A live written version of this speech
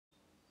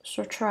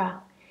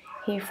Sutra.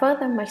 He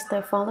further makes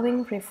the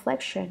following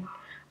reflection: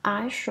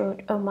 I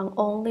should, among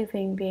all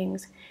living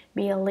beings,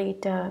 be a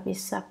leader, be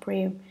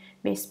supreme,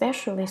 be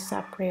specially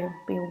supreme,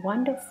 be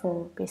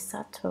wonderful, be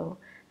subtle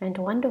and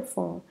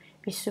wonderful,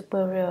 be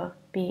superior,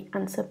 be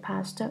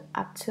unsurpassed,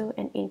 up to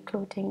and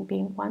including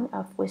being one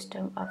of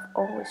wisdom of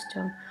all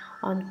wisdom,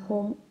 on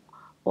whom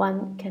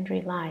one can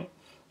rely.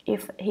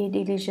 If he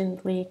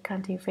diligently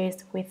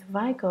cultivates with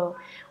vigor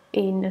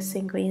in a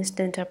single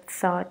instant of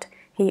thought,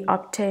 he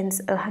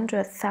obtains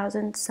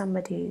 100,000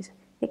 samadhis.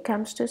 He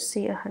comes to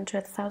see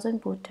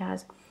 100,000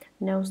 Buddhas,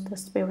 knows the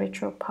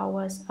spiritual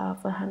powers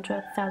of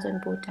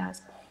 100,000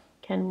 Buddhas,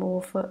 can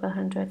move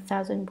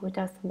 100,000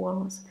 Buddhas'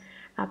 wands,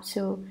 up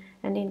to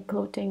and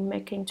including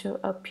making to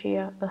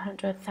appear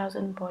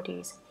 100,000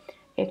 bodies,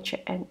 each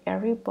and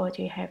every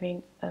body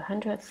having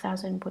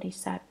 100,000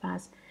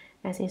 bodhisattvas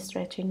as his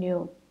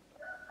retinue.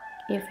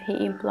 If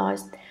he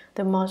employs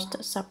the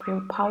most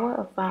supreme power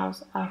of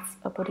vows of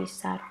a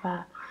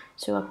bodhisattva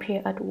to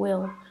appear at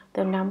will,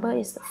 the number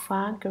is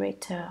far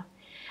greater.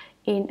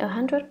 In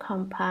 100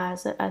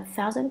 kampas,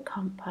 1,000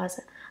 kampas,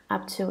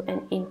 up to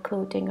and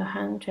including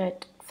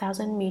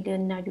 100,000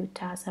 million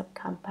nayutas of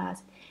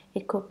kampas,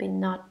 it could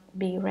not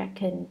be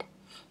reckoned.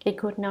 It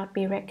could not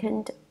be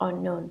reckoned or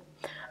known.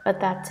 At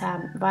that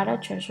time,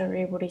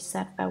 Vajrayana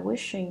Bodhisattva,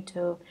 wishing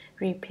to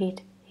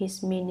repeat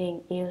his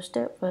meaning, used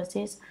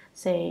verses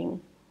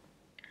saying,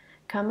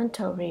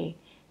 Commentary.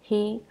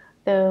 He,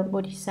 the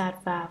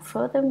Bodhisattva,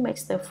 further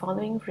makes the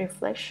following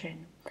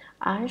reflection: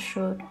 I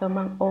should,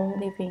 among all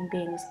living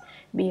beings,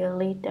 be a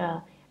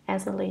leader.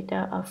 As a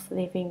leader of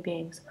living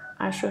beings,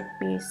 I should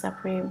be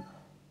supreme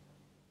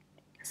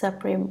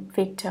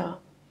victor.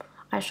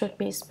 I should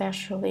be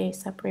specially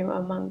supreme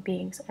among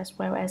beings, as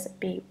well as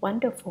be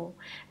wonderful,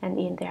 and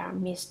in their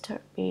midst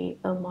be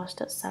a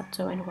most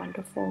subtle and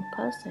wonderful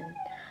person.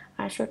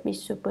 I should be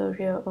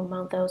superior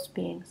among those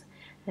beings,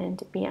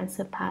 and be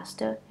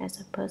unsurpassed as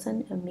a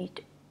person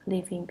amid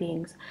living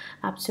beings,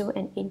 up to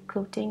and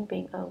including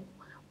being of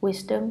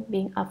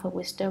a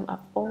wisdom of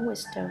all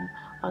wisdom,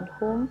 on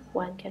whom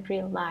one can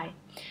rely.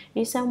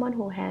 Be someone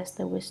who has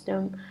the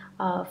wisdom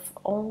of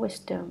all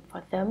wisdom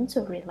for them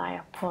to rely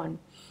upon.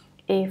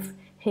 If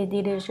he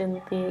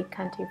diligently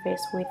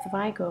cultivates with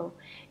vigor,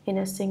 in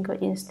a single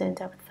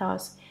instant of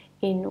thought,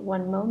 in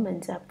one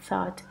moment of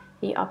thought,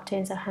 he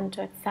obtains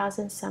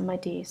 100,000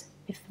 samadhis.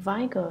 With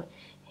vigor,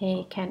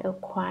 he can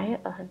acquire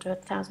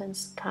 100,000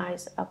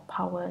 skies of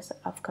powers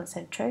of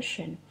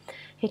concentration.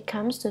 He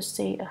comes to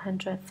see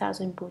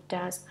 100,000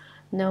 Buddhas,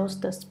 knows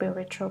the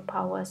spiritual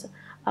powers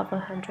of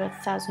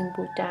 100,000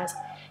 Buddhas,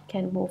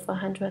 can move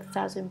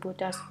 100,000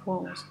 Buddhas'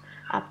 wands,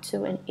 up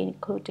to and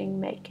including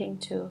making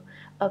to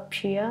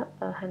appear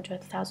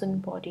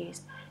 100,000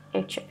 bodies,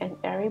 each and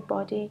every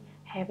body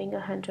having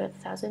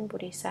 100,000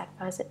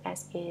 bodhisattvas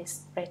as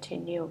its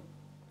retinue.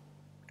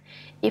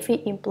 If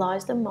he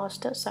employs the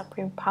most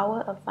supreme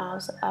power of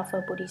vows of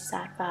a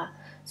bodhisattva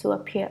to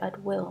appear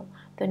at will,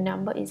 the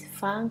number is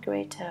far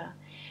greater.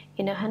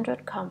 In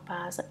 100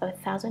 kampas,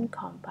 1,000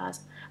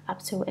 kampas,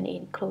 up to and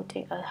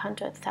including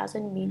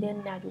 100,000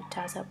 million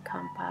nayutas of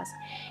kampas,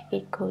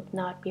 it could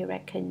not be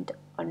reckoned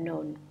or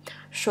known.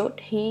 Should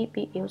he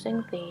be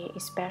using the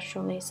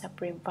especially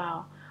supreme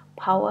vow,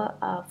 power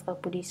of a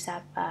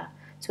bodhisattva,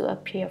 to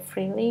appear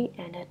freely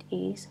and at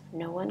ease,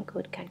 no one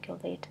could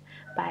calculate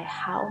by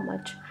how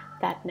much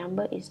that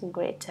number is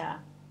greater.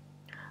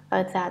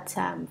 At that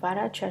time,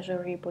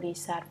 Vajrayana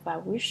Bodhisattva,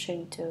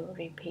 wishing to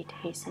repeat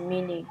his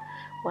meaning,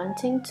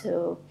 wanting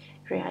to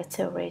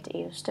reiterate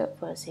used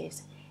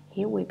verses,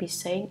 he will be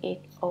saying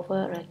it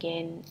over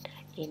again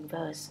in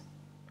verse.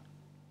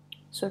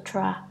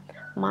 Sutra.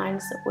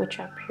 Minds which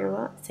are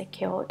pure,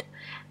 secured,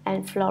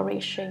 and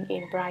flourishing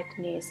in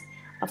brightness,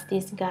 of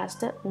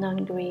disgusted,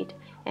 non-greed,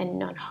 and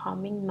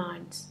non-harming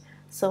minds,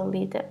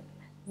 solid,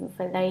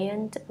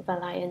 valiant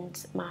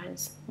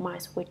minds,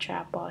 minds which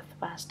are both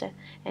vast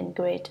and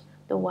great,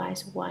 the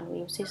wise one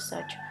uses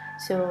such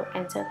to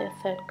enter the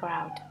third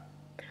ground.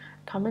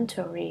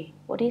 Commentary.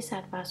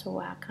 Bodhisattvas who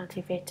are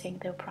cultivating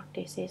the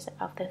practices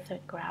of the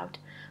third ground,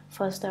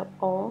 first of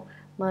all,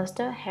 must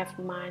have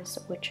minds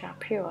which are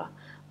pure.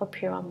 A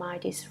pure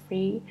mind is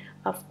free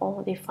of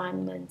all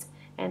defilements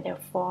and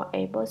therefore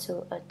able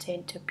to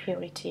attain to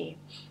purity.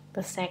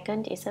 The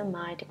second is a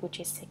mind which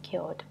is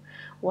secured.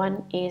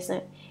 One is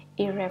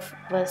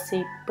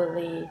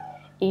irreversibly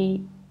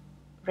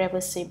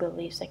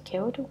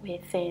secured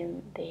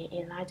within the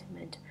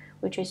enlightenment,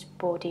 which is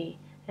Bodhi,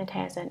 and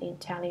has an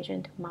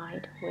intelligent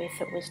mind with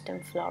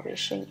wisdom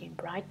flourishing in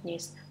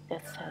brightness, the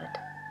third.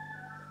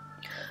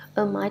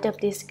 A mind of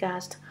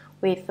disgust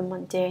with the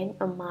mundane,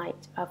 a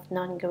mind of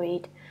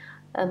non-greed,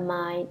 a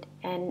mind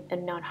and a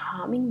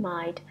non-harming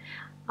mind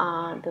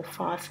are the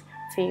fourth,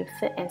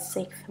 fifth, and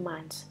sixth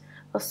minds.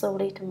 A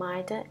solid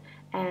mind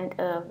and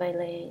a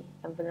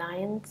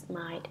valiant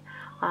mind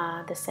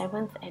are the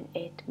seventh and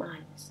eighth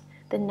minds.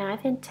 The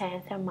ninth and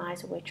tenth are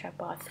minds which are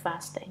both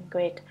vast and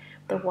great.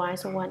 The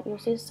wise one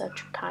uses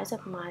such kinds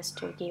of minds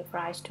to give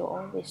rise to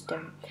all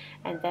wisdom,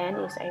 and then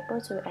is able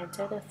to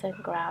enter the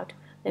third ground,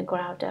 the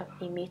ground of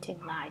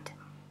emitting light.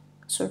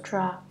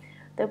 Sutra.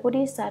 The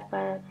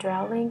Bodhisattva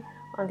dwelling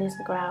on this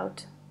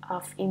ground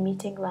of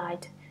emitting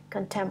light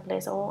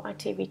contemplates all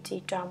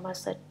activity dharma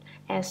such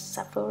as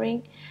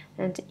suffering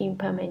and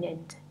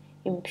impermanent,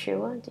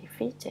 impure,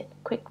 defeated,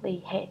 quickly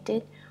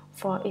hated,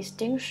 for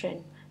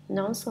extinction,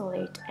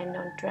 non-solid and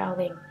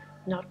non-dwelling,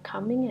 not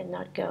coming and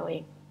not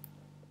going.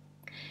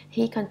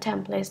 He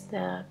contemplates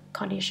the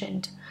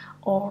conditioned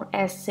all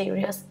as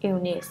serious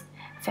illness,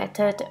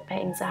 fettered by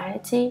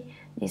anxiety,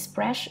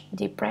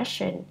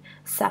 depression,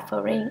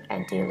 suffering,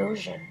 and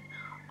delusion,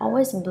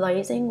 always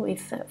blazing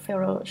with the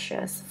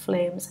ferocious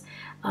flames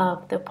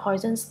of the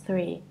poisons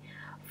three,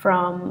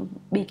 from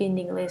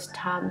beginningless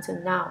time to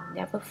now,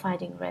 never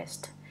finding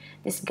rest.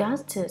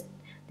 Disgusted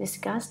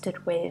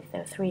with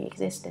the three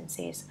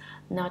existences,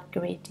 not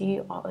greedy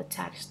or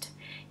attached,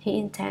 he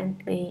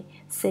intently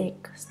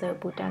seeks the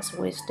Buddha's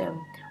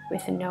wisdom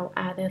with no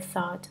other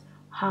thought,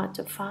 hard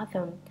to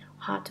fathom,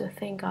 hard to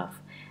think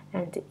of,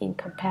 and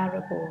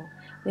incomparable,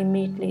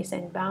 limitless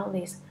and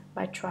boundless,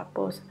 by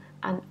troubles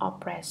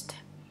unoppressed.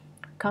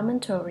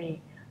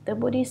 Commentary. The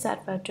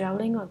Bodhisattva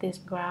dwelling on this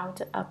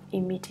ground of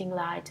emitting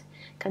light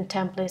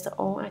contemplates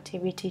all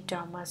activity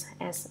dharmas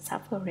as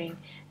suffering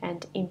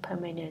and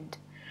impermanent.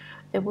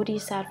 The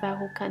Bodhisattva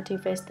who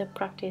cultivates the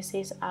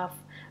practices of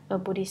a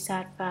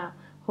Bodhisattva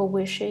who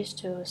wishes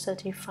to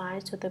certify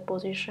to the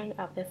position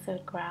of the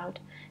third ground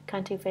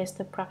cultivates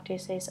the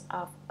practices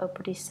of a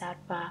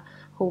Bodhisattva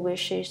who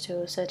wishes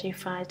to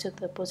certify to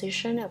the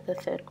position of the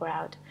third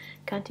ground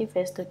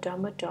cultivates the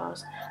Dharma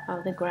doors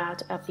of the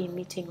ground of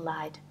emitting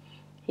light.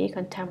 He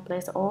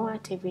contemplates all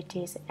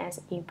activities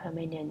as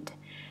impermanent,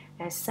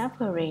 as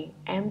suffering,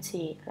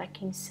 empty,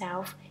 lacking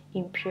self,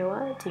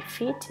 impure,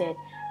 defeated,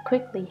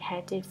 quickly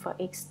headed for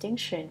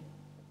extinction.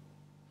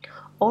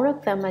 All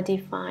of them are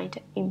defined,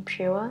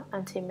 impure,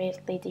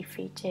 ultimately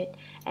defeated,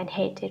 and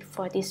hated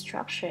for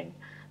destruction,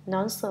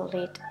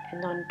 non-solid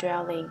and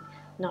non-dwelling,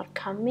 not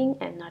coming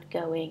and not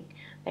going.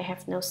 They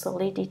have no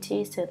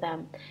solidity to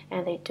them,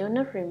 and they do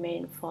not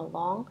remain for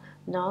long,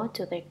 nor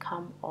do they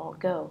come or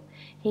go.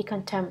 He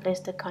contemplates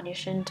the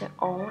conditioned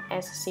all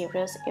as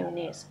serious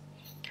illness.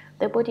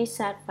 The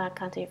Bodhisattva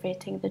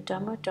cultivating the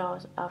Dharma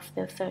doors of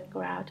the third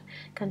ground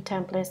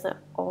contemplates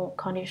all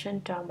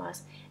conditioned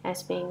dharmas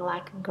as being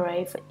like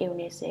grave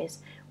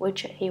illnesses,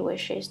 which he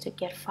wishes to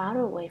get far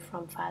away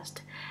from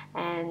fast,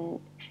 and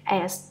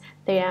as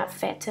they are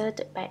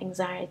fettered by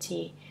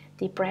anxiety,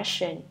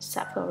 depression,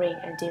 suffering,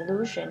 and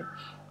delusion,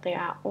 they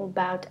are all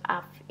bound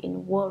up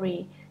in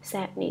worry,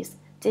 sadness,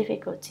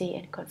 difficulty,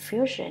 and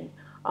confusion,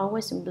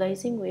 always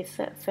blazing with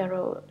the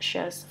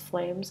ferocious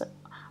flames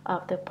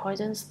of the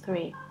poisons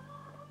three.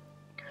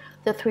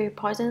 The three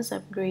poisons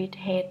of greed,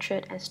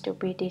 hatred, and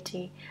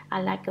stupidity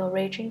are like a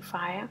raging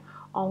fire,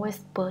 always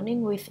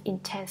burning with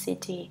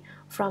intensity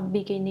from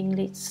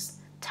beginningless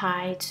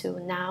time to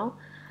now,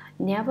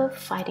 never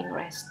finding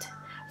rest.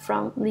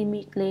 From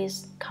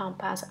limitless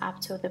compass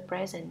up to the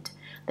present,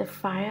 the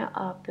fire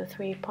of the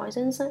three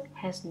poisons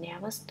has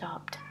never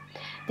stopped.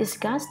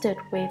 Disgusted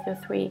with the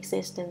three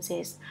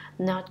existences,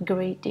 not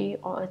greedy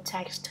or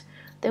attached,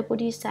 the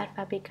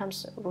Bodhisattva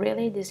becomes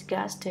really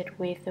disgusted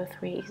with the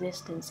three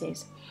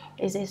existences: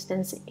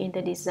 existence in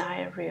the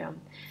desire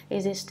realm,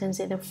 existence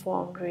in the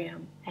form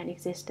realm, and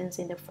existence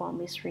in the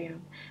formless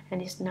realm,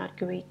 and is not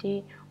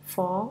greedy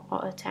for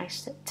or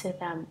attached to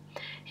them.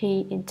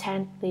 He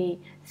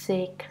intently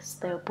seeks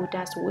the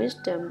Buddha's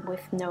wisdom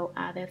with no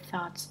other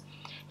thoughts.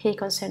 He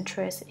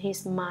concentrates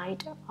his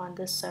mind on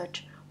the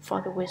search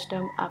for the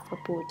wisdom of a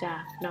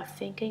Buddha, not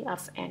thinking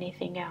of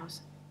anything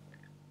else.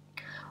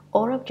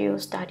 All of you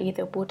study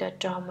the Buddha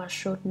Dharma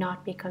should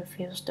not be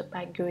confused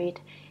by greed,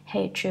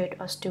 hatred,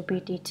 or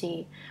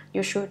stupidity.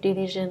 You should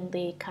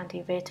diligently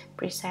cultivate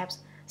precepts,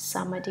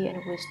 samadhi,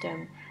 and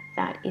wisdom.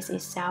 That is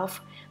itself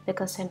the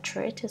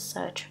concentrated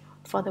search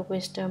for the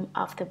wisdom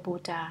of the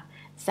Buddha.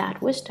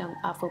 That wisdom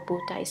of a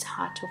Buddha is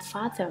hard to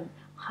fathom,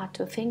 hard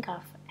to think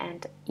of,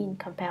 and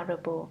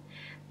incomparable.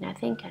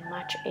 Nothing can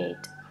match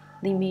it.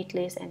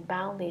 Limitless and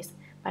boundless,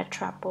 by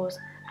troubles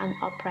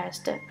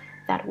unoppressed,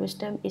 that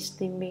wisdom is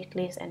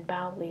limitless and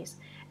boundless,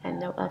 and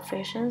no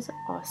afflictions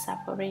or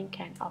suffering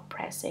can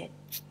oppress it.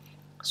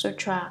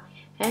 Sutra.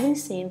 Having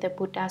seen the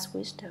Buddha's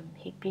wisdom,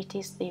 he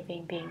pities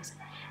living beings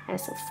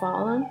as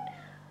fallen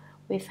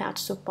without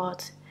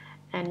support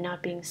and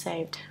not being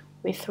saved,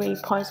 with three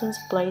poisons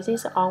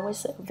blazes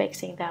always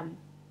vexing them,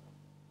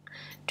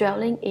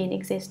 dwelling in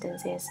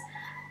existences,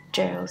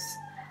 jails,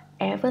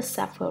 ever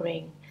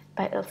suffering,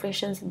 by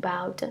afflictions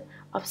bowed,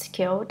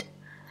 obscured,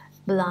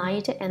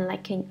 blind, and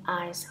lacking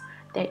eyes,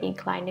 their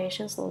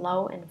inclinations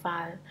low and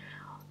vile.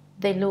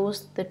 They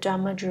lose the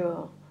Dharma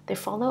jewel. They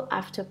follow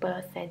after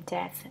birth and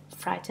death,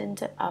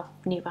 frightened of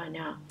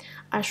nirvana.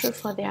 I should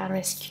for their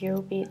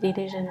rescue be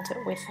diligent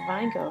with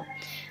vigor.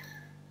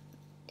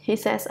 He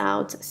sets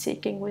out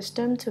seeking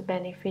wisdom to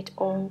benefit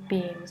all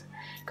beings,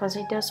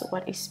 considers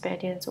what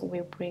expedience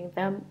will bring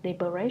them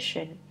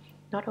liberation,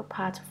 not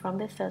apart from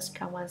the first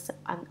one's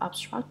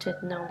unobstructed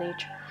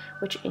knowledge,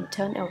 which in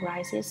turn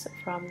arises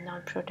from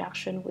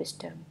non-production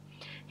wisdom.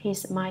 He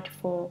is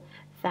mindful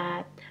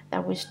that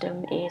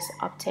wisdom is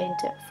obtained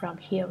from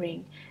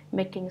hearing.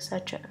 Making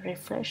such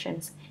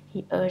reflections,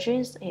 he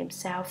urges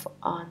himself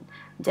on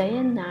day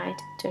and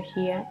night to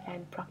hear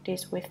and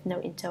practice with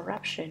no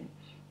interruption,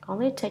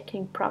 only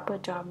taking proper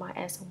Dharma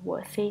as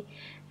worthy,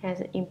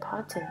 as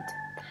important.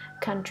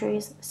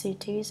 Countries,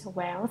 cities,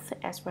 wealth,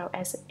 as well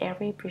as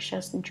every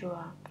precious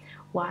jewel,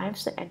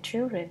 wives and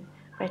children,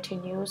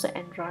 retinues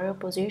and royal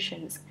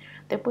positions,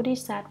 the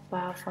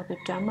Bodhisattva for the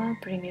Dharma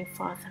bringing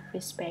forth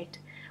respect,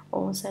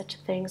 all such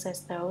things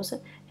as those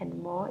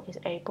and more is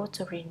able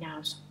to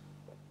renounce.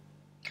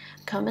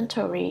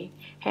 Commentary.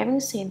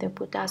 Having seen the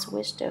Buddha's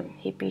wisdom,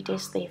 he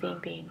pities living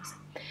beings.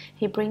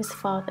 He brings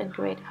forth a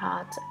great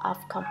heart of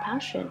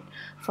compassion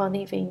for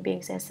living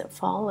beings as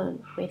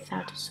fallen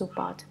without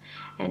support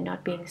and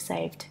not being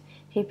saved.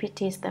 He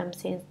pities them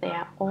since they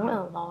are all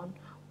alone,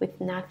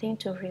 with nothing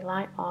to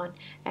rely on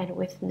and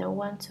with no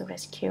one to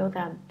rescue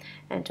them,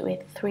 and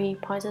with three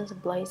poisonous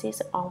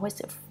blazes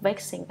always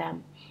vexing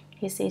them.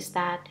 He sees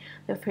that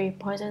the three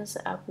poisons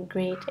of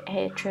greed,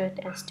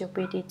 hatred, and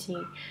stupidity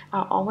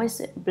are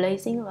always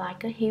blazing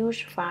like a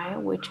huge fire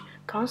which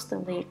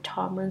constantly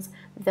torments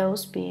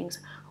those beings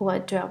who are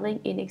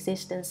dwelling in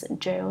existence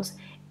jails,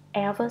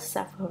 ever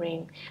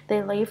suffering.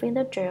 They live in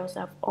the jails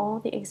of all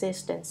the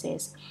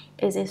existences,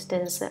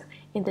 existence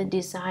in the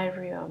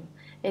desire realm,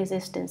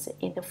 existence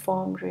in the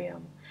form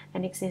realm,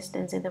 and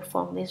existence in the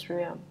formless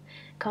realm,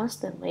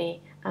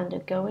 constantly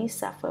undergoing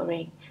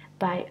suffering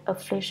by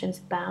afflictions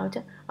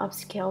bound,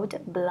 obscured,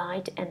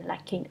 blind, and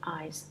lacking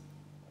eyes.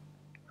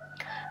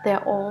 They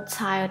are all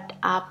tied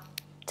up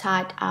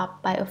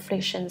by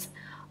afflictions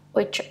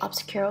which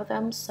obscure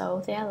them,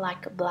 so they are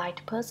like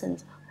blind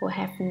persons who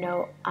have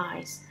no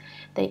eyes.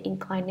 Their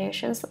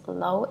inclinations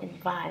low and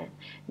vile,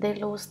 they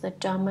lose the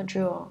Dharma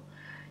jewel.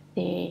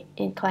 The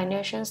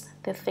inclinations,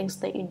 the things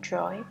they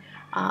enjoy,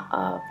 are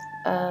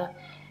of a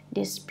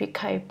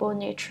despicable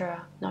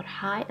nature, not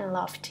high and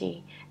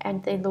lofty,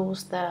 and they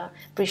lose the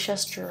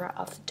precious jewel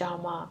of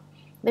Dharma.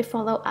 They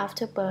follow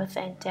after birth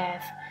and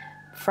death,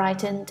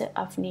 frightened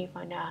of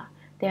nirvana.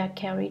 They are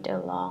carried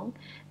along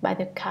by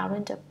the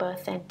current of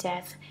birth and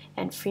death,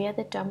 and fear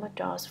the Dharma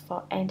doors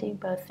for ending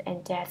birth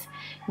and death,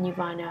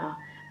 nirvana.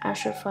 I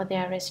should for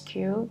their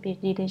rescue be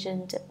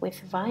diligent with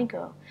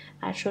vigor.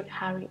 I should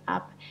hurry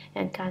up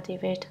and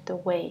cultivate the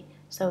way,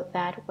 so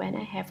that when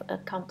I have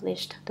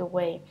accomplished the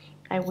way,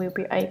 I will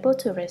be able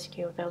to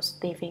rescue those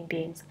living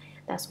beings.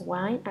 That's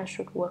why I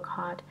should work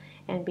hard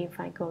and be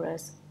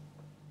vigorous.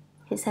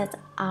 He sets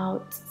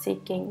out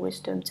seeking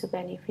wisdom to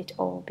benefit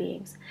all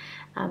beings.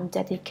 I'm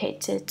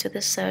dedicated to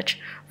the search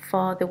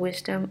for the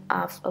wisdom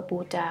of a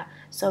Buddha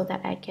so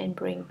that I can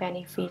bring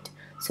benefit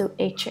to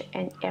each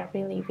and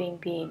every living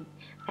being,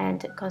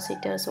 and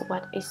considers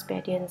what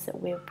expedience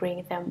will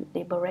bring them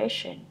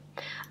liberation.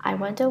 I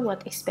wonder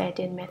what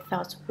expedient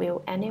methods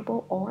will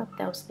enable all of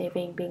those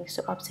living beings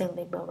to obtain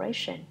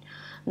liberation,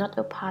 not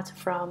apart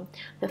from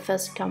the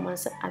first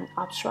commons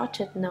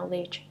unobstructed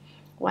knowledge.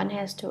 One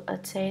has to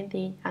attain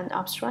the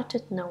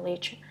unobstructed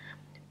knowledge,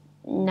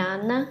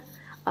 jnana,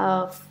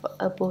 of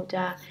a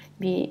Buddha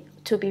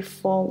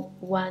before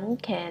one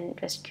can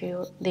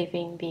rescue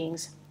living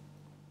beings,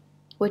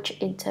 which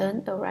in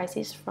turn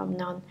arises from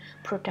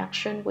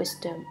non-production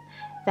wisdom.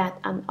 That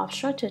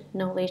unobstructed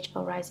knowledge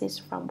arises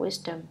from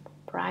wisdom,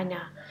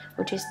 prajna,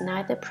 which is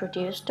neither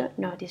produced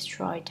nor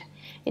destroyed.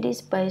 It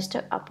is based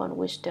upon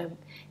wisdom.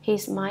 He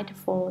is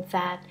mindful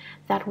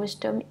that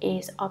wisdom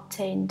is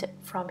obtained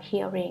from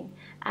hearing.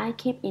 I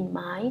keep in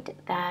mind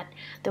that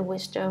the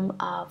wisdom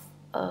of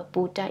a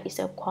Buddha is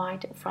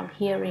acquired from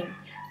hearing,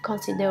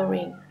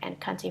 considering, and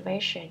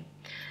cultivation.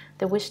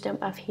 The wisdom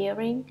of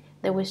hearing,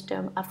 the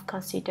wisdom of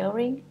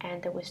considering,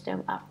 and the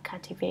wisdom of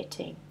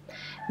cultivating.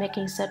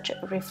 Making such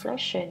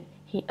reflection,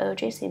 he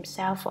urges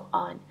himself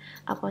on.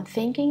 Upon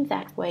thinking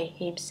that way,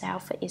 he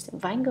himself is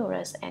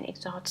vigorous and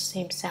exhorts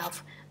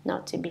himself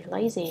not to be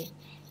lazy.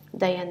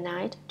 Day and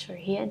night to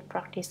hear and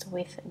practice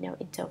with no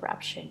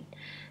interruption.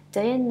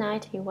 Day and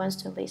night he wants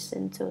to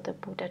listen to the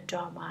Buddha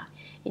Dharma,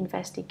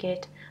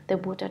 investigate the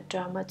Buddha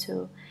Dharma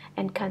too,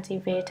 and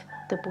cultivate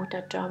the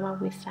Buddha Dharma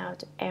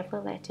without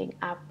ever letting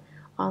up,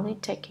 only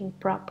taking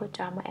proper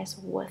Dharma as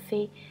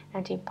worthy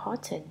and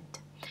important.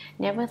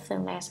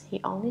 Nevertheless,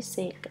 he only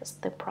seeks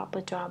the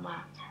proper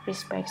Dharma,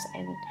 respects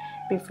and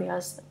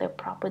reveres the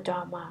proper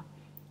Dharma.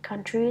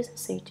 Countries,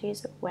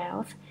 cities,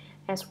 wealth,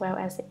 as well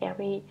as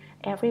every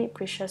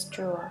precious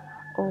jewel,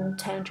 all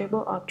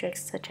tangible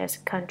objects such as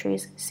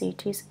countries,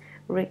 cities,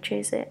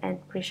 riches,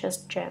 and precious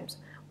gems,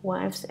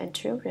 wives and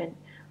children,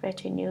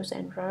 retinues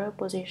and royal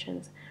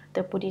positions,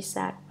 the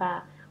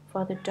Bodhisattva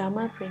for the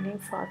Dharma bringing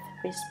forth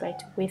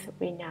respect with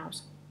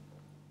renounce.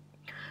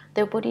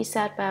 The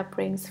Bodhisattva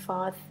brings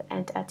forth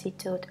an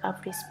attitude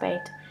of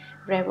respect,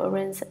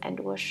 reverence, and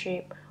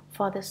worship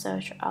for the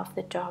search of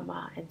the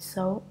Dharma, and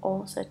so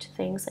all such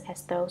things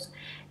as those,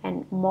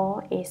 and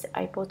more is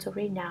able to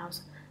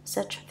renounce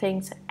such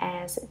things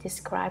as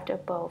described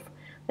above,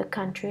 the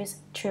countries,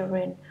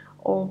 children,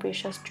 all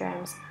precious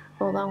gems,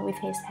 along with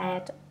his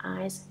head,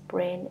 eyes,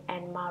 brain,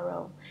 and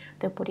marrow.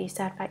 The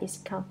Bodhisattva is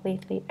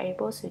completely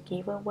able to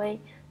give away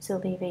to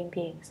living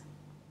beings.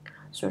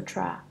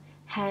 Sutra.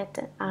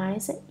 Head,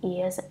 eyes,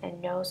 ears,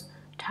 and nose,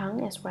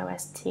 tongue as well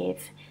as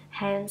teeth,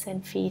 hands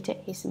and feet,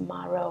 his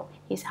marrow,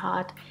 his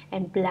heart,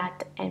 and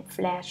blood and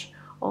flesh,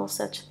 all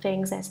such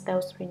things as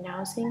those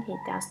renouncing he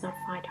does not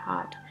find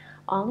hard.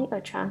 Only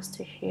a chance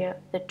to hear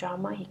the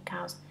Dharma he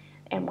counts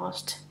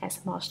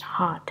as most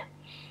hard.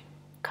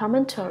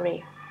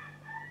 Commentary.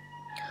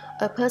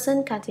 A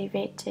person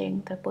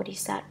cultivating the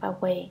Bodhisattva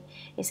way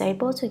is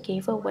able to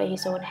give away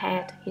his own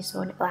head, his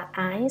own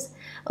eyes,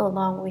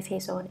 along with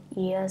his own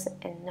ears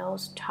and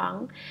nose,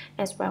 tongue,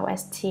 as well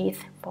as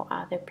teeth for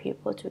other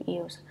people to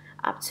use,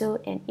 up to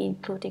and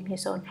including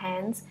his own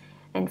hands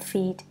and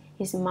feet,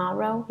 his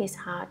marrow, his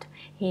heart,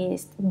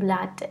 his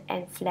blood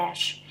and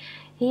flesh.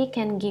 He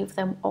can give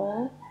them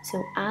all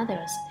to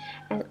others,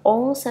 and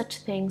all such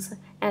things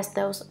as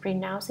those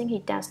renouncing he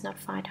does not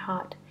find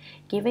hard.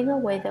 Giving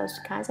away those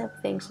kinds of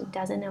things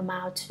doesn't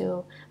amount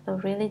to a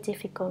really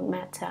difficult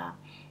matter.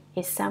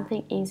 It's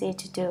something easy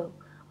to do.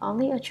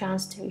 Only a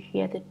chance to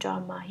hear the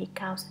Dharma he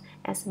counts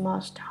as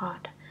most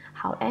hard.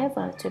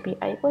 However, to be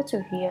able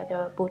to hear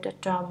the Buddha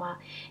Dharma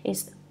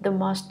is the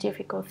most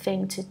difficult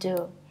thing to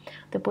do.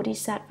 The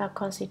Bodhisattva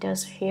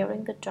considers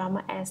hearing the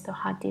Dharma as the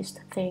hardest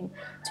thing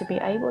to be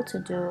able to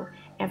do,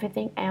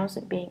 everything else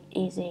being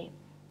easy.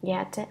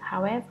 Yet,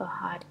 however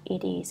hard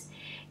it is,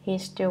 he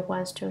still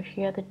wants to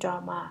hear the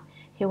Dharma.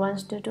 He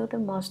wants to do the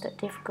most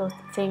difficult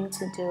thing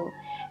to do.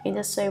 In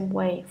the same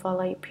way, for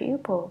lay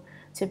people,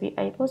 to be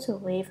able to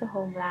live the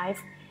whole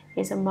life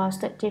is the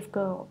most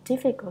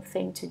difficult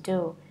thing to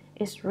do.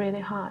 It's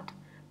really hard.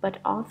 But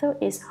although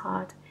it's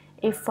hard,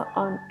 if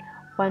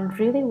one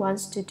really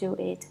wants to do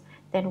it,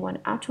 then one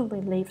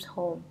actually leaves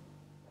home.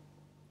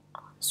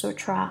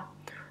 Sutra.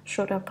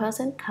 Should a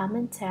person come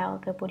and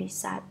tell the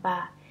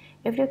Bodhisattva,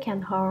 if you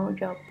can hurl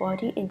your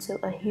body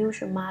into a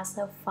huge mass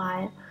of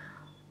fire,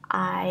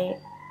 I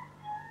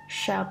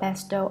shall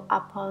bestow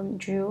upon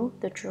you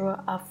the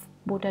jewel of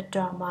Buddha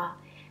Dharma.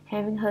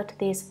 Having heard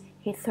this,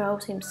 he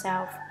throws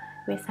himself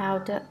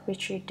without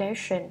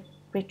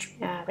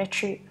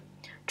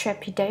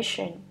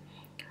trepidation.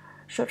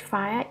 Should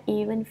fire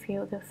even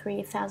fill the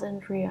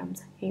 3,000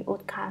 realms, he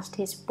would cast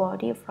his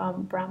body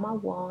from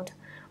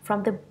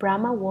the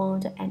Brahma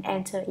world and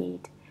enter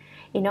it.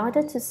 In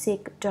order to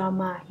seek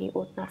Dharma, he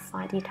would not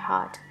find it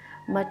hard,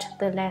 much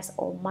the less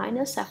all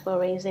minor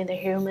sufferings in the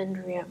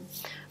human realm.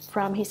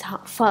 From his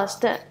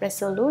first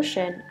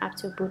resolution up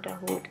to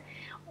Buddhahood,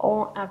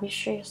 all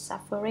avicious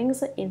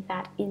sufferings in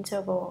that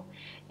interval.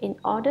 In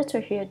order to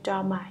hear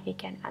Dharma, he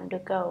can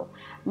undergo,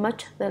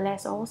 much the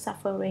less all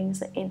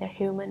sufferings in the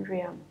human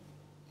realm.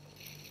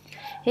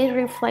 He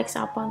reflects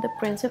upon the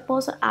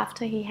principles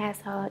after he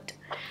has heard,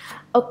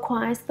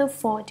 acquires the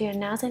 4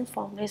 dhyanas and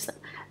formless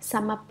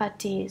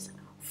samapattis,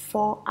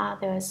 4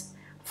 others,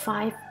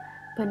 5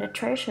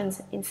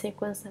 penetrations in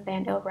sequence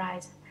then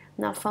arise.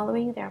 Not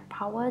following their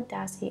power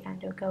does he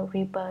undergo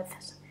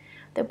rebirths.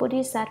 The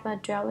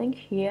Bodhisattva dwelling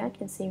here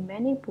can see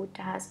many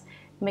Buddhas,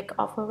 make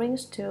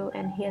offerings to,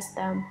 and hears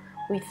them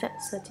with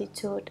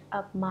certitude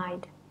of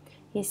mind.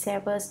 He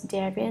severs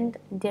deviant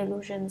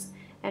delusions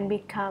and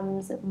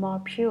becomes more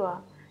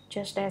pure,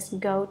 just as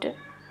gold,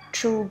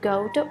 true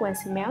gold, when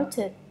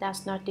melted,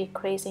 does not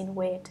decrease in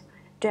weight.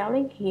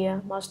 Dwelling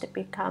here must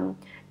become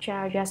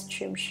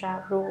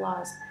Jayashimsha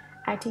rulers,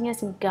 acting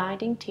as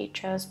guiding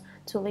teachers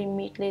to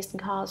limitless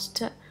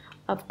host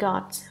of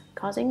gods,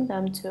 causing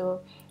them to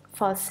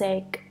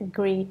forsake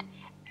greed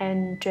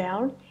and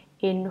dwell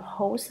in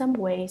wholesome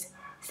ways,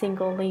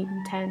 singly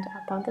intent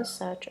upon the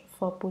search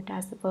for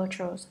Buddha's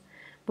virtues.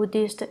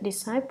 Buddhist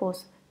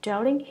disciples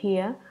dwelling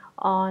here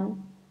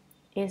on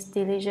is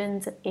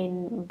diligence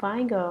in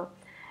vigor,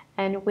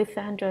 and with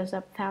hundreds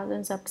of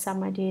thousands of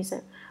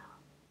samadhis,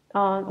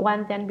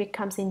 one then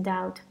becomes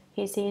endowed.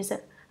 He sees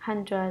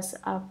hundreds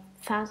of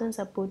thousands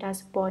of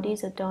Buddha's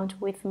bodies adorned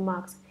with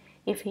marks.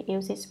 If he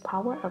uses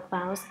power of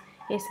vows,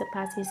 it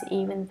surpasses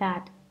even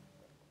that.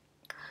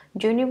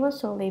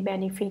 Universally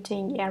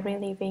benefiting every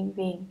living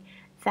being,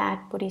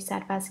 that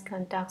Bodhisattva's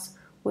conducts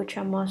which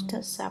are most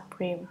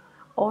supreme,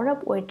 all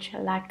of which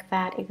like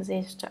that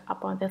exist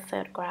upon the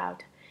third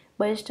ground,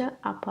 based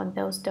upon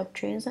those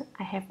doctrines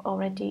I have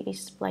already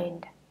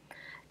explained.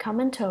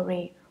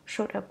 Commentary.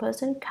 Should a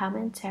person come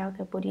and tell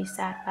the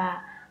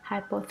Bodhisattva,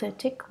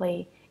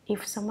 hypothetically,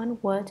 if someone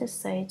were to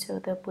say to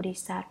the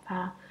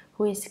Bodhisattva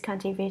who is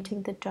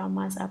cultivating the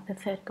dharmas of the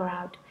third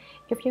ground,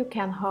 if you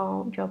can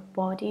hurl your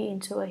body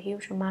into a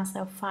huge mass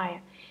of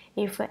fire,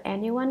 if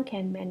anyone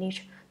can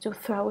manage to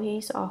throw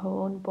his or her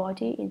own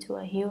body into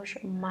a huge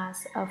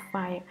mass of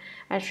fire,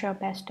 I shall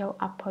bestow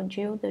upon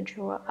you the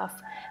jewel of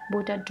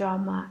Buddha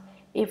Dharma.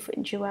 If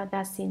you are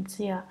that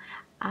sincere,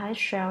 I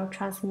shall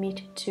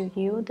transmit to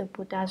you the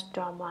Buddha's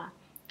Dharma.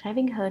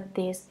 Having heard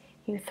this,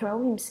 he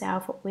threw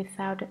himself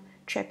without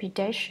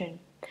trepidation.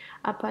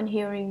 Upon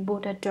hearing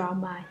Buddha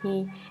Dharma,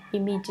 he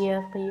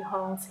immediately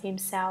hurls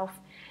himself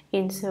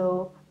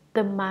into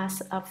the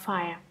mass of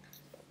fire.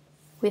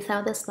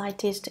 Without the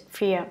slightest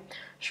fear,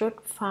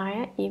 should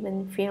fire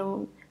even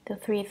fill the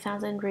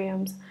 3,000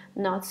 realms,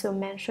 not to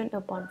mention a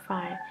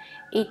bonfire,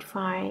 its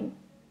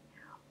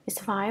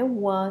fire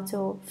were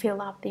to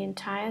fill up the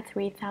entire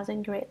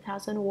 3,000 great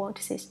thousand world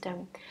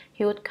system,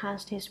 he would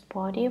cast his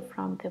body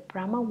from the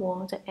Brahma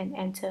world and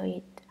enter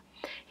it.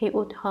 He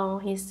would hurl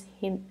his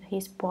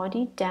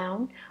body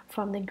down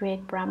from the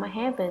great Brahma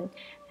heaven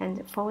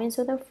and fall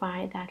into the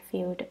fire that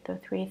filled the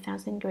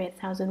 3,000 great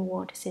thousand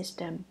world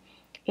system.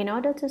 In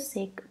order to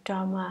seek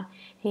Dharma,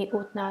 he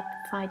would not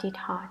find it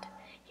hard.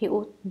 He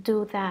would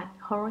do that,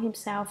 hurl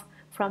himself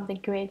from the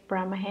great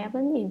Brahma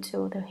heaven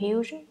into the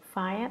huge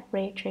fire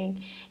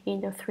raging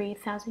in the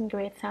 3,000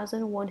 great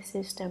thousand world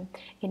system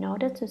in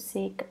order to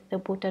seek the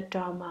Buddha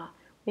Dharma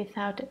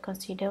without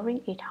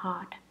considering it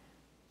hard.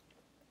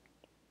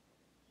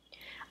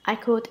 I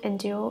could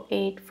endure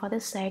it for the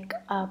sake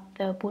of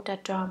the Buddha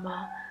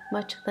Dharma,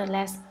 much the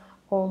less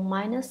all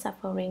minor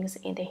sufferings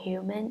in the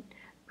human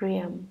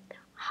realm.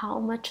 How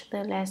much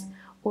the less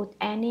would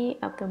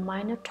any of the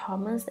minor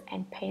torments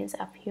and pains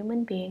of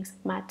human beings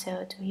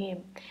matter to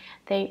him?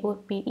 They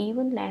would be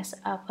even less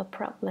of a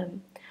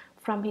problem.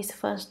 From his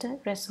first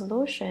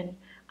resolution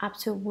up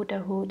to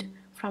Buddhahood,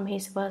 from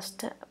his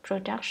first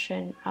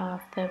production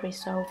of the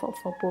resolve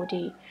for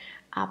Bodhi,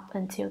 up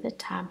until the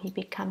time he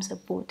becomes a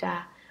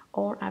Buddha,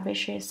 all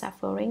avicious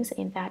sufferings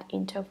in that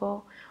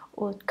interval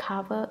would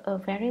cover a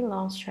very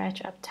long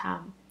stretch of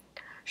time.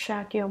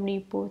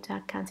 Shakyamuni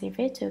Buddha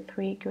cultivated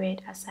 3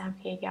 great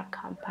Asamkhya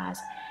Kampas.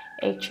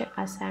 Each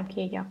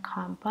Asamkhya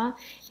Kampa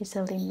is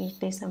a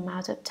limitless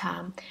amount of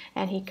time,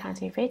 and he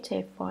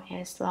cultivated for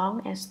as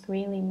long as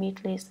 3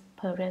 limitless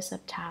periods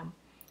of time.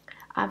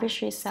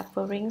 Avicious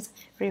sufferings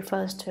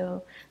refers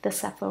to the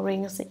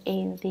sufferings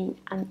in the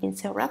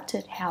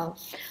uninterrupted hell.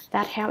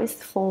 That hell is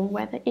formed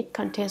whether it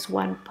contains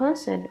one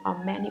person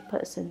or many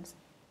persons.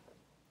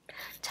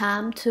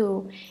 Time,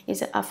 too,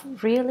 is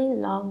of really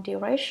long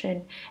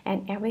duration,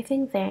 and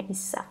everything there is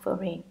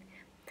suffering.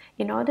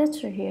 In order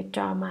to hear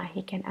Dharma,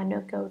 he can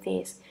undergo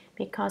this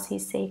because he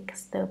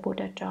seeks the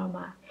Buddha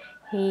Dharma.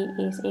 He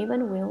is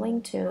even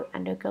willing to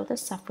undergo the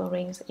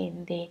sufferings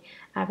in the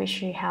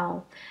avicii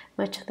hell,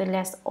 much the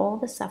less all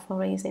the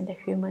sufferings in the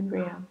human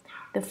realm.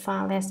 The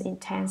far less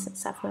intense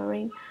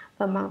suffering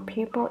among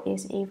people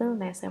is even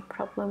less a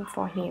problem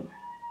for him.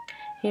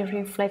 He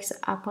reflects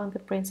upon the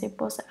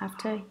principles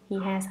after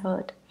he has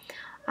heard.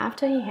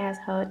 After he has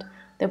heard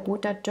the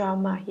Buddha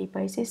Dharma, he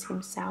bases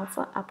himself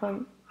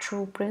upon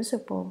true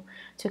principle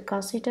to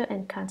consider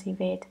and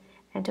cultivate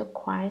and to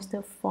acquire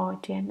the 4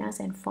 dhyanas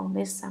and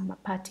formless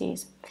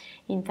samapattis.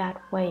 In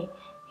that way,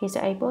 he is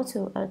able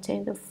to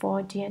attain the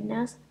 4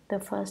 dhyanas, the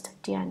first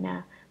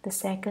dhyana, the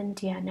second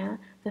dhyana,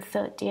 the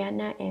third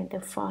dhyana, and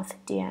the fourth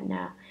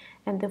dhyana,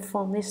 and the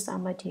formless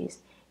samadhis,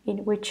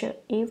 in which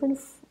even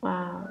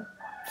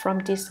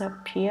from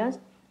disappears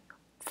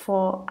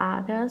for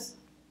others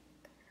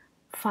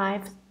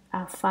 5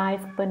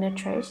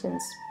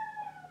 penetrations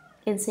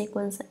in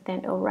sequence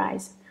then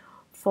arise.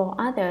 For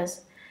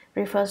others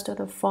refers to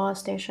the 4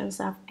 stations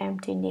of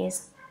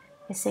emptiness,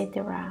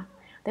 etc.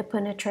 The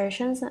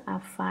penetrations are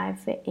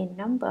 5 in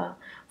number,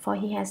 for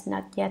he has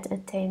not yet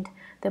attained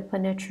the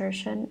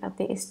penetration of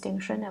the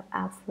extinction of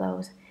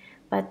outflows,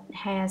 but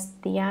has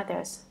the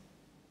others.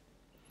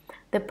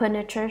 The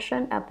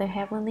penetration of the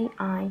heavenly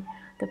eye,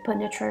 the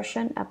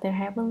penetration of the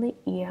heavenly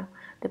ear,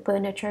 the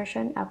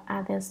penetration of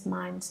others'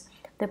 minds,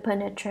 the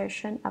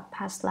penetration of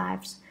past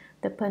lives,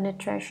 the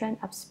penetration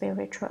of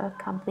spiritual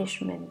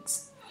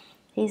accomplishments.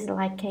 He is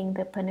lacking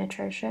the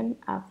penetration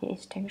of the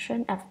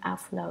extinction of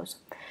outflows,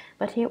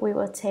 but he will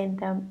attain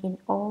them in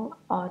all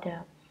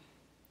order.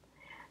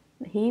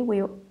 He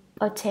will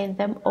attain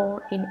them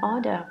all in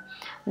order.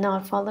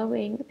 Not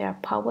following their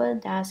power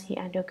does he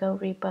undergo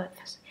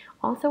rebirths.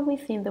 Although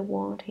within the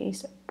world he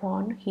is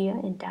born here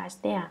and dies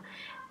there,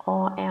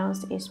 or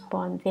else is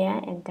born there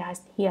and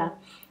dies here.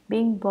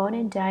 Being born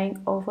and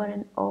dying over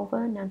and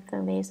over,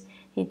 nonetheless,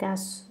 he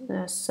does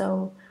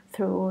so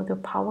through the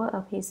power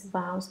of his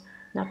vows,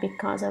 not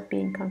because of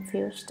being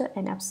confused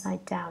and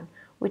upside down,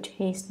 which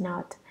he is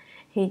not.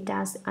 He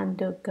does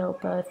undergo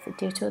birth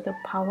due to the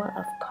power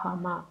of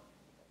karma.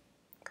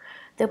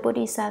 The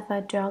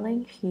Bodhisattva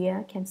dwelling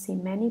here can see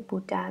many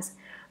Buddhas.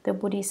 The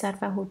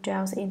Bodhisattva who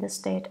dwells in the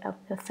state of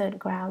the third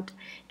ground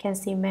can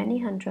see many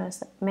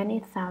hundreds, many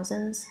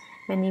thousands,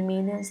 many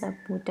millions of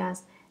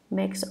Buddhas,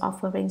 makes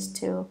offerings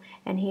to,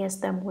 and hears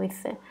them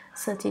with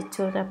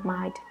certitude of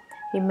mind.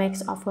 He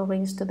makes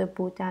offerings to the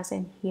Buddhas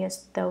and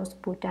hears those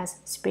Buddhas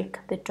speak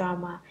the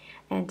Dharma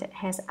and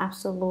has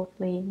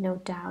absolutely no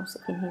doubts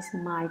in his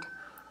mind.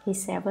 He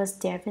severs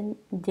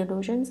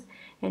delusions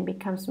and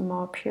becomes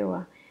more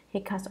pure. He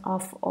cuts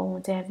off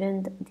all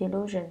deviant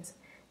delusions,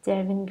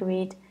 deviant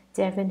greed,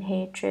 deviant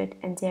hatred,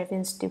 and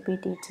deviant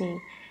stupidity,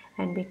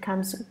 and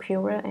becomes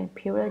purer and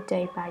purer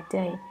day by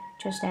day,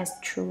 just as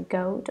true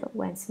gold,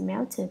 when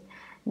smelted,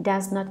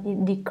 does not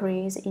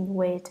decrease in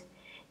weight.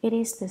 It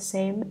is the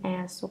same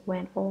as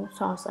when all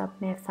sorts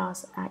of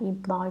methods are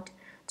employed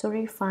to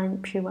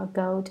refine pure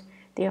gold,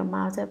 the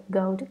amount of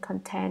gold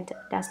content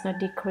does not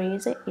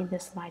decrease in the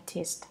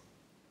slightest.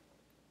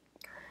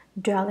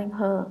 Dwelling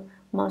here,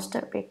 must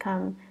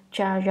become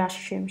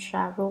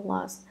Jayashimsha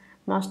rulers.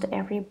 Most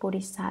every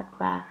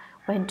Bodhisattva,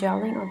 when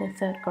dwelling on the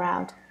third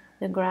ground,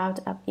 the ground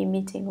of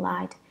emitting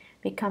light,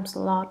 becomes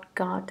Lord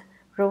God,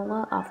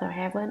 ruler of the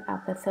heaven of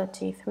the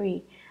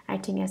 33,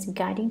 acting as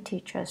guiding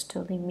teachers to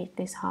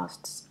limitless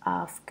hosts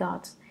of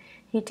gods.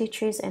 He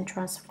teaches and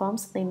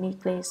transforms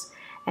limitless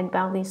and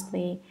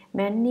boundlessly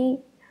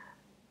many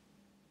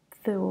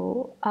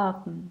through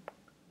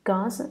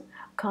gods,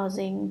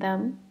 causing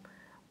them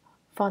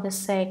for the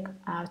sake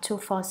to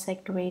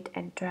forsake greed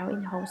and dwell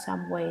in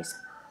wholesome ways.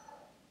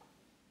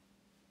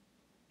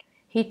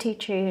 He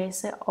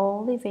teaches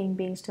all living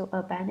beings to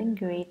abandon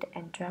greed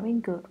and dwell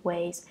in good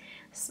ways,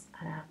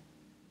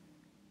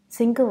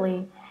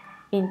 singly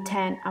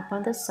intent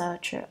upon the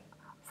search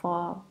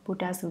for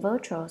Buddha's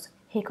virtues.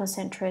 He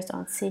concentrates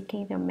on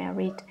seeking the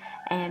merit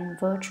and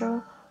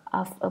virtue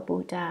of a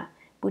Buddha.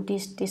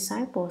 Buddhist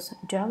disciples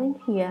dwelling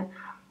here,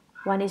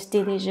 one is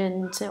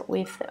diligent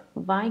with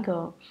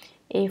vigor.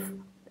 If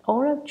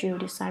all of you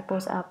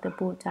disciples of the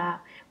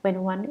Buddha,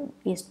 when one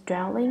is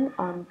dwelling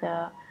on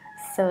the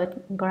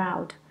third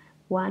ground,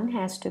 one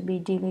has to be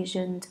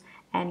diligent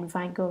and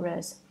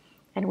vigorous,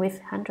 and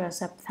with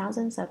hundreds of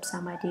thousands of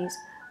samadhis,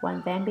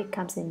 one then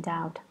becomes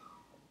endowed.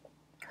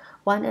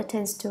 One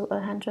attains to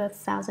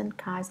 100,000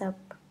 kinds of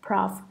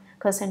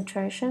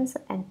concentrations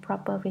and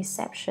proper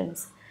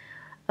receptions,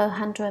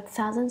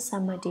 100,000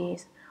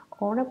 samadhis,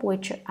 all of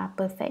which are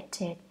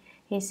perfected.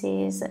 He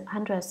sees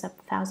hundreds of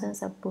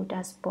thousands of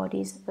Buddha's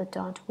bodies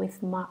adorned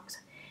with marks.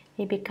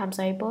 He becomes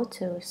able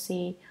to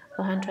see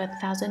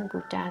 100,000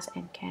 Buddhas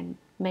and can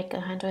make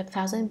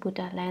 100,000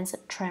 Buddha lands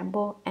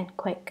tremble and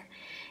quake.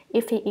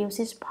 If he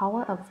uses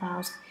power of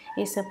vows,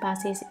 he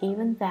surpasses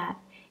even that.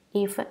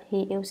 If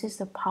he uses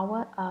the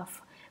power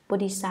of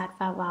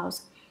Bodhisattva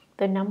vows,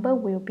 the number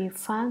will be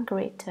far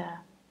greater,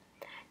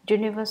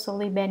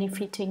 universally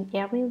benefiting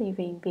every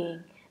living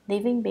being.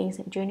 Living beings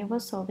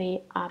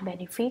universally are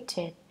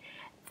benefited.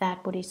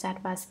 That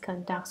Bodhisattva's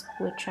conducts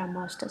which are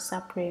most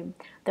supreme,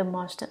 the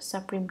most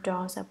supreme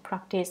doors of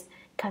practice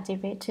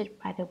cultivated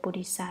by the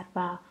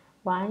Bodhisattva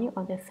while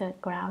on the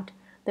third ground,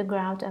 the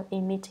ground of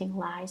emitting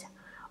light,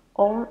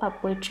 all of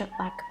which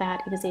like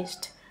that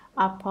exist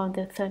upon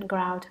the third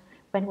ground.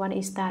 When one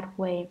is that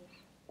way,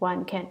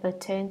 one can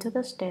attain to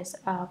the states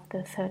of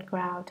the third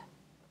ground.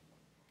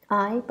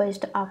 I,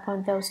 based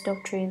upon those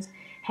doctrines,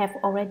 have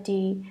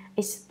already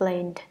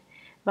explained.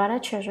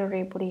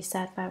 Vajrayana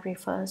Bodhisattva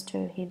refers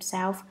to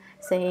himself,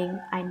 saying,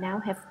 I now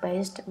have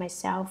based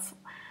myself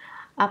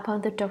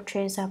upon the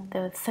doctrines of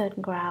the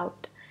third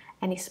ground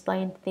and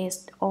explained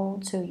this all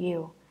to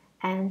you,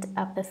 and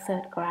of the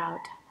third ground.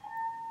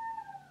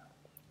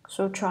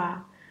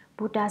 Sutra.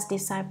 Buddha's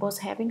disciples,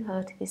 having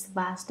heard his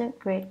vast,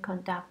 great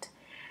conduct,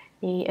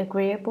 the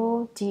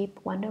agreeable, deep,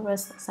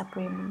 wondrous,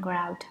 supreme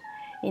ground,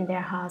 in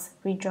their hearts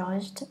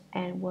rejoiced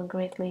and were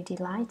greatly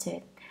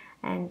delighted,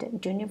 and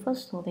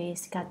universally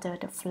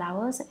scattered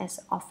flowers as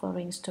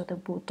offerings to the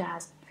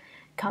Buddhas.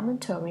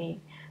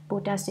 Commentary.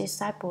 Buddha's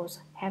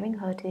disciples, having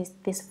heard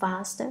this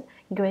vast,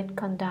 great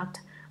conduct,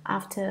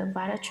 after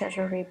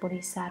Vajrayana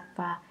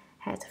Bodhisattva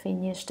had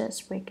finished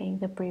speaking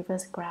the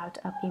previous ground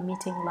of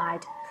emitting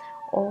light,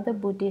 all the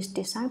Buddhist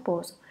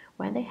disciples,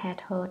 when they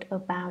had heard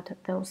about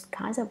those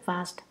kinds of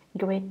vast,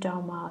 great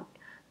Dharma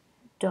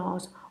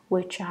doors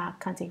which are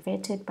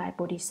cultivated by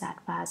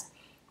Bodhisattvas,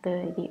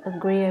 the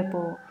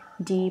agreeable,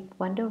 deep,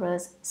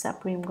 wondrous,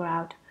 supreme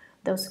ground,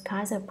 those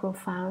kinds of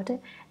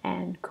profound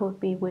and could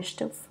be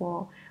wished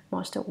for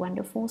most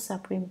wonderful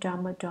supreme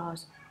Dharma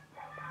doors,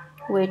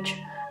 which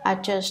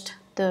are just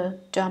the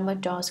Dharma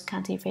doors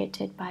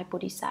cultivated by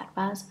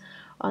Bodhisattvas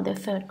on the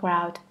third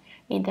ground,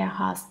 in their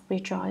hearts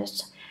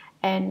rejoiced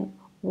and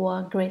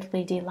were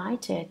greatly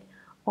delighted.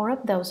 All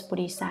of those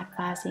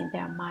Bodhisattvas in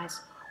their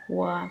minds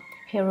were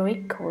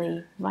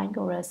heroically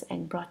vigorous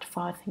and brought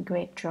forth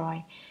great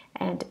joy,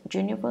 and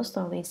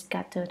universally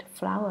scattered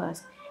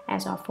flowers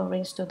as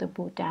offerings to the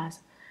Buddhas.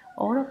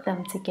 All of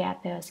them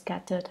together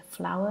scattered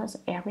flowers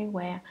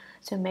everywhere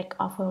to make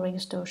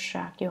offerings to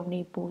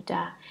Shakyamuni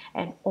Buddha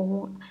and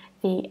all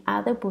the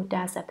other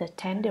Buddhas of the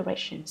 10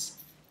 directions.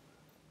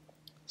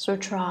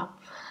 Sutra.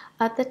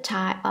 At the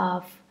time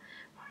of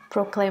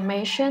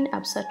proclamation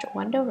of such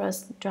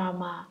wondrous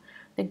Dharma,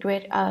 the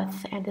great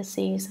earth and the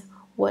seas,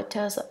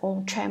 waters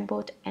all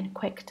trembled and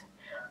quaked.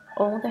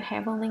 All the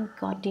heavenly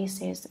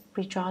goddesses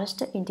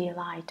rejoiced in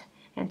delight,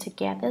 and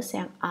together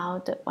sang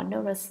out the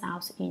wondrous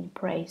sounds in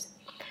praise.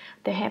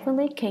 The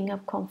heavenly king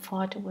of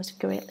comfort was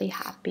greatly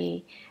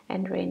happy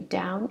and rained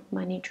down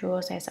many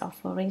jewels as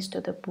offerings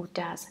to the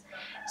Buddhas,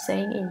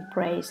 saying in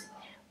praise,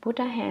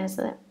 Buddha has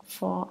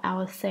for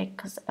our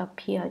sakes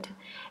appeared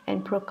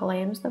and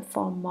proclaims the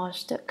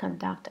foremost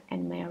conduct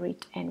and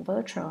merit and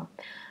virtue.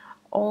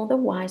 All the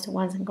wise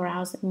ones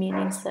grouse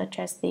meanings such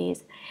as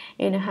these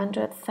in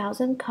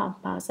 100,000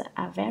 compounds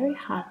are very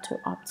hard to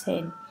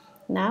obtain.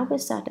 Now we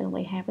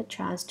certainly have a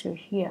chance to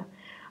hear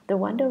the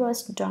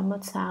wondrous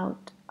Dharma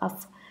sound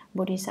of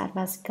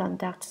Bodhisattva's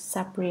conduct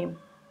supreme.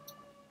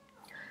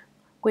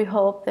 We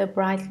hope the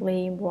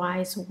brightly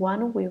wise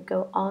one will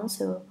go on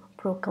to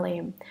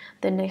proclaim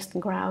the next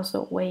grouse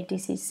way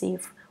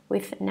decisive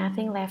with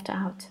nothing left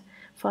out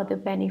for the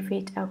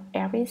benefit of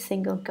every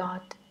single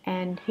god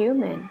and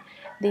human.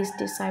 These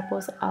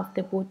disciples of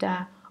the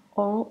Buddha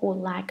all would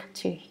like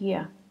to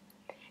hear.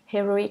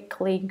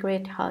 Heroically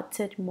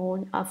great-hearted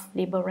moon of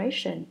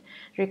liberation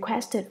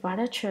requested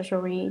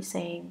Vajrayana,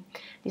 saying,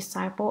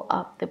 disciple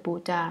of the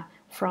Buddha,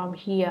 from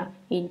here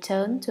in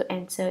turn to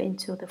enter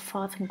into the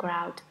fourth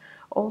ground,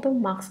 all the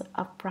marks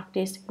of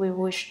practice we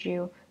wish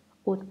you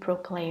would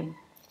proclaim.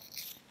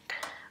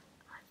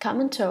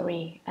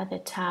 Commentary at the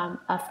time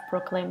of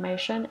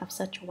proclamation of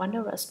such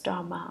wondrous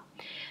Dharma.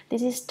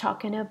 This is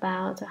talking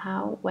about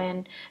how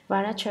when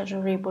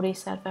Vajrayana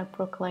Bodhisattva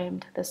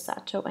proclaimed the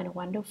subtle and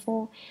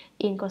wonderful,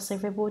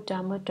 inconceivable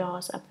Dharma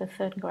doors of the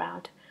third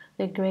ground,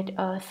 the great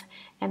earth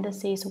and the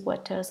sea's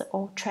waters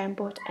all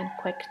trembled and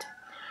quaked.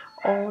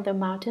 All the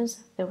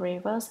mountains, the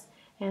rivers,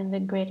 and the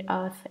great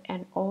earth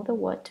and all the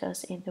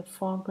waters in the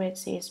four great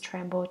seas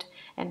trembled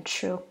and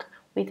shook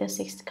with the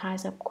 6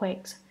 kinds of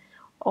quakes.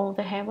 All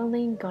the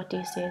heavenly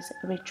goddesses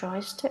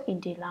rejoiced in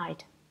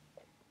delight.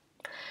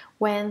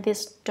 When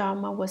this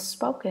Dharma was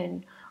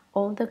spoken,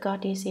 all the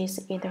goddesses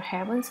in the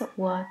heavens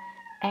were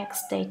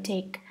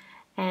ecstatic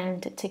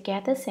and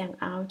together sang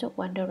out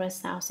wondrous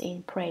sounds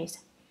in praise.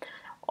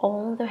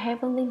 All the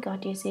heavenly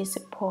goddesses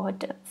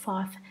poured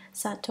forth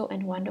subtle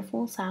and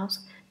wonderful sounds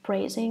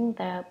praising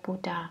the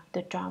Buddha,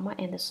 the Dharma,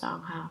 and the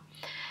Sangha.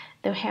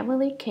 The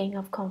heavenly king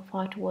of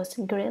comfort was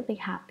greatly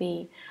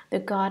happy. The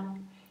god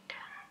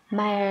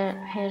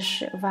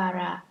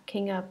Maheshvara,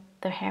 king of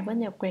the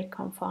heaven of great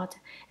comfort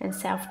and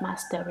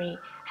self-mastery,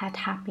 had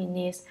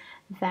happiness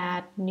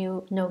that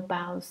knew no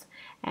bounds,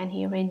 and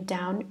he rained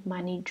down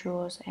money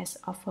jewels as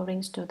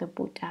offerings to the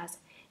Buddhas.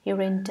 He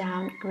rained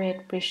down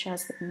great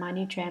precious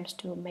money gems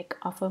to make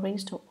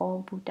offerings to all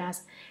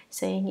Buddhas,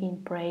 saying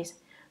in praise,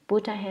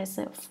 Buddha has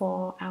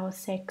for our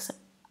sakes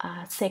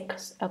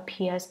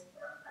appeared.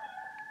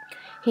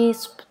 He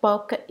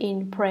spoke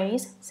in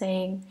praise,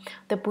 saying,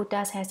 the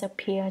Buddha has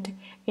appeared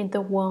in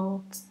the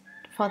world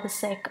for the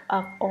sake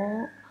of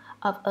all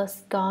of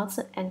us gods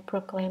and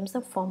proclaims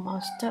the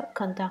foremost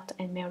conduct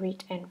and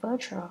merit and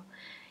virtue.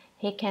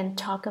 He can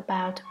talk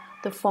about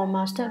the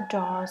foremost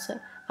doors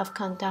of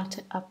conduct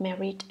of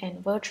merit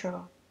and virtue.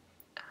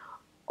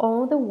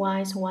 All the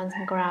wise ones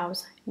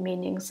grouse,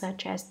 meanings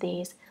such as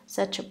these,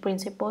 such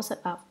principles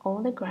of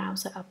all the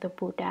grounds of the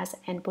Buddhas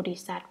and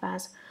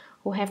Bodhisattvas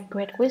who have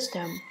great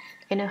wisdom,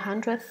 in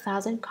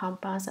 100,000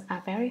 compounds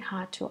are very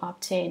hard to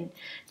obtain.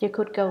 You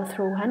could go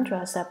through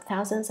hundreds of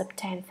thousands of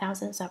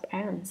 10,000s of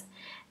eons,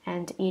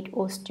 and it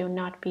would still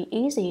not be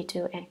easy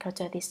to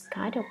encounter this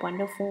kind of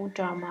wonderful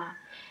Dharma.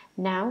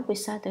 Now we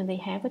certainly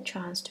have a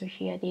chance to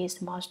hear these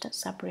most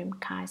supreme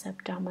kinds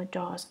of Dharma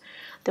doors,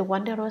 the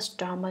wondrous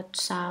Dharma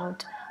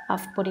sound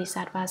of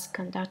Bodhisattva's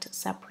conduct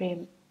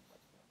supreme.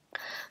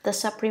 The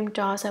supreme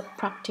doors of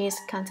practice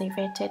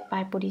cultivated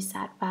by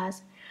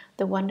Bodhisattvas,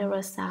 the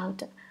wondrous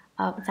sound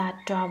of that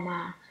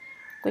Dharma.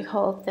 We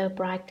hope the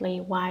brightly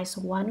wise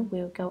one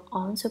will go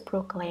on to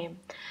proclaim.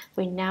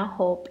 We now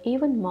hope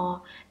even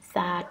more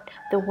that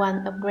the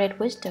one of great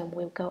wisdom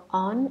will go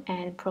on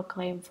and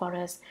proclaim for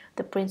us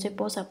the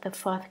principles of the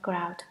fourth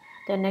ground,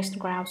 the next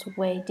ground's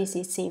way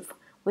decisive,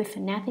 with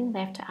nothing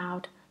left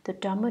out, the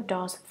Dharma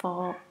doors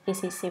for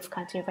decisive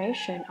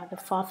cultivation of the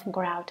fourth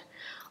ground,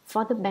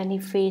 for the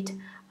benefit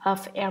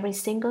of every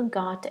single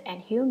god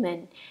and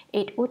human.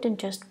 It wouldn't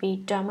just be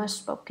Dharma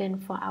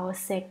spoken for our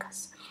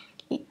sakes,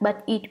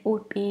 but it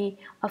would be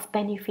of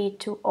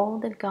benefit to all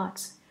the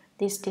gods.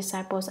 These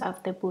disciples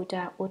of the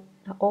Buddha would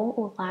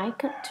like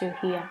to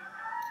hear.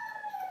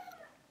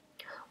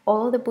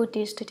 All the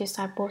Buddhist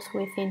disciples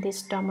within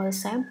this Dharma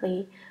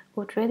assembly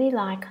would really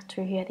like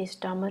to hear these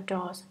Dharma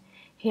doors.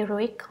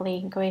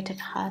 Heroically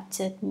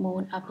great-hearted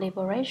moon of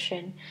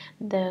liberation,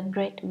 the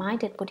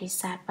great-minded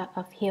Bodhisattva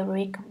of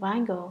heroic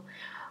vigor,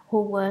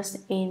 who was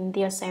in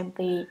the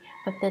assembly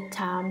at the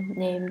time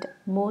named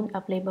Moon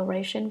of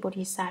Liberation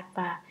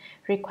Bodhisattva,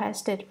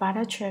 requested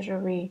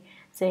Vajrayana,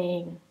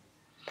 saying,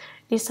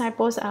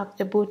 disciples of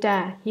the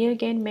Buddha, he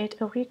again made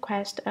a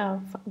request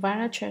of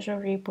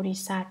Vajrayana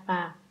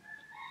Bodhisattva,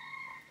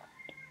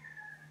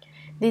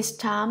 this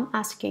time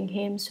asking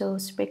him to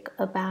speak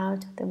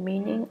about the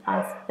meaning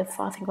of the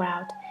fourth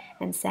ground,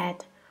 and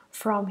said,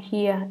 from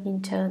here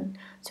in turn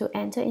to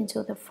enter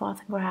into the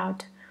fourth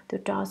ground, the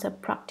doors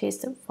of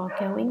practice for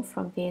going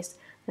from this,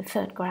 the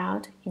third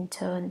ground, in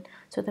turn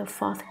to the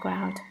fourth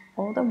ground,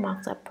 all the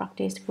marks of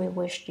practice we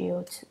wish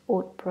you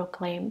would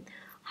proclaim,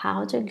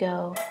 how to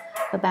go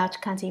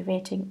about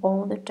cultivating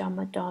all the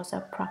Dharma doors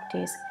of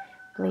practice.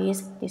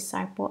 Please,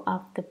 disciple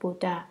of the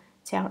Buddha,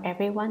 tell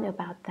everyone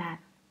about that.